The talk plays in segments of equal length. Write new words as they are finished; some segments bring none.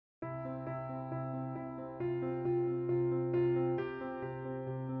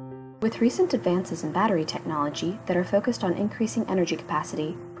With recent advances in battery technology that are focused on increasing energy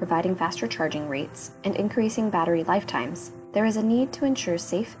capacity, providing faster charging rates, and increasing battery lifetimes, there is a need to ensure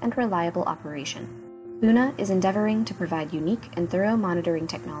safe and reliable operation. Luna is endeavoring to provide unique and thorough monitoring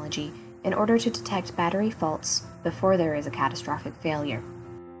technology in order to detect battery faults before there is a catastrophic failure.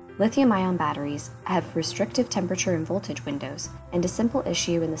 Lithium-ion batteries have restrictive temperature and voltage windows, and a simple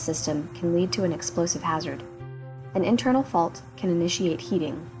issue in the system can lead to an explosive hazard. An internal fault can initiate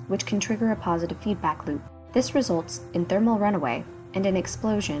heating, which can trigger a positive feedback loop. This results in thermal runaway and an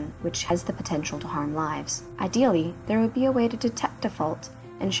explosion which has the potential to harm lives. Ideally, there would be a way to detect a fault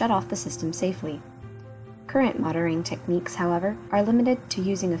and shut off the system safely. Current monitoring techniques, however, are limited to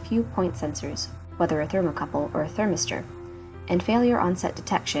using a few point sensors, whether a thermocouple or a thermistor, and failure onset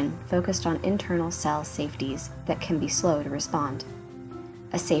detection focused on internal cell safeties that can be slow to respond.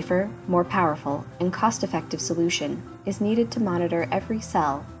 A safer, more powerful, and cost-effective solution is needed to monitor every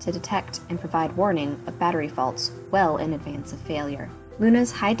cell to detect and provide warning of battery faults well in advance of failure.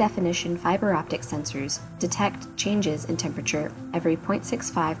 Luna's high-definition fiber-optic sensors detect changes in temperature every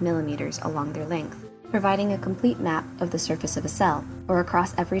 0.65 millimeters along their length, providing a complete map of the surface of a cell, or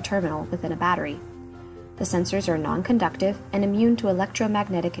across every terminal within a battery. The sensors are non-conductive and immune to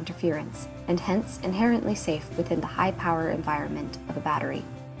electromagnetic interference, and hence inherently safe within the high-power environment of a battery.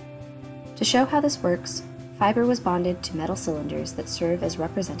 To show how this works, fiber was bonded to metal cylinders that serve as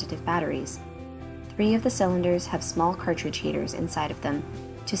representative batteries. 3 of the cylinders have small cartridge heaters inside of them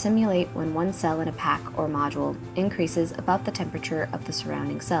to simulate when one cell in a pack or module increases above the temperature of the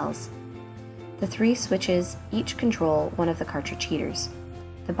surrounding cells. The 3 switches each control one of the cartridge heaters.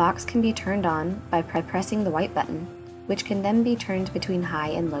 The box can be turned on by pressing the white button, which can then be turned between high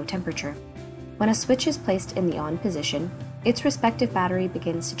and low temperature. When a switch is placed in the on position, its respective battery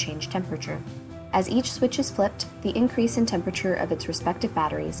begins to change temperature. As each switch is flipped, the increase in temperature of its respective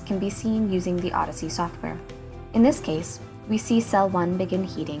batteries can be seen using the Odyssey software. In this case, we see cell 1 begin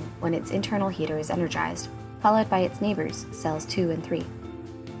heating when its internal heater is energized, followed by its neighbors, cells 2 and 3.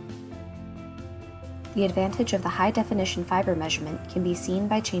 The advantage of the high-definition fiber measurement can be seen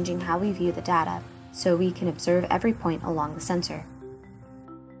by changing how we view the data, so we can observe every point along the sensor.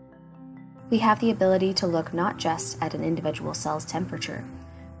 We have the ability to look not just at an individual cell's temperature,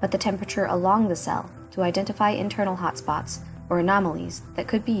 but the temperature along the cell to identify internal hotspots or anomalies that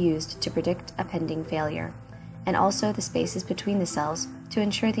could be used to predict a pending failure, and also the spaces between the cells to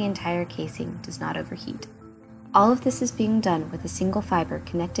ensure the entire casing does not overheat. All of this is being done with a single fiber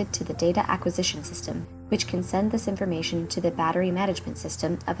connected to the data acquisition system, which can send this information to the battery management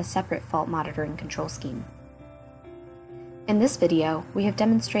system of a separate fault monitoring control scheme. In this video, we have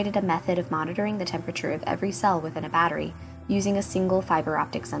demonstrated a method of monitoring the temperature of every cell within a battery using a single fiber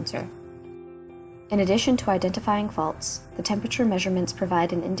optic sensor. In addition to identifying faults, the temperature measurements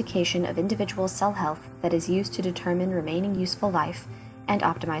provide an indication of individual cell health that is used to determine remaining useful life and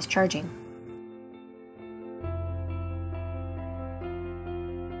optimize charging.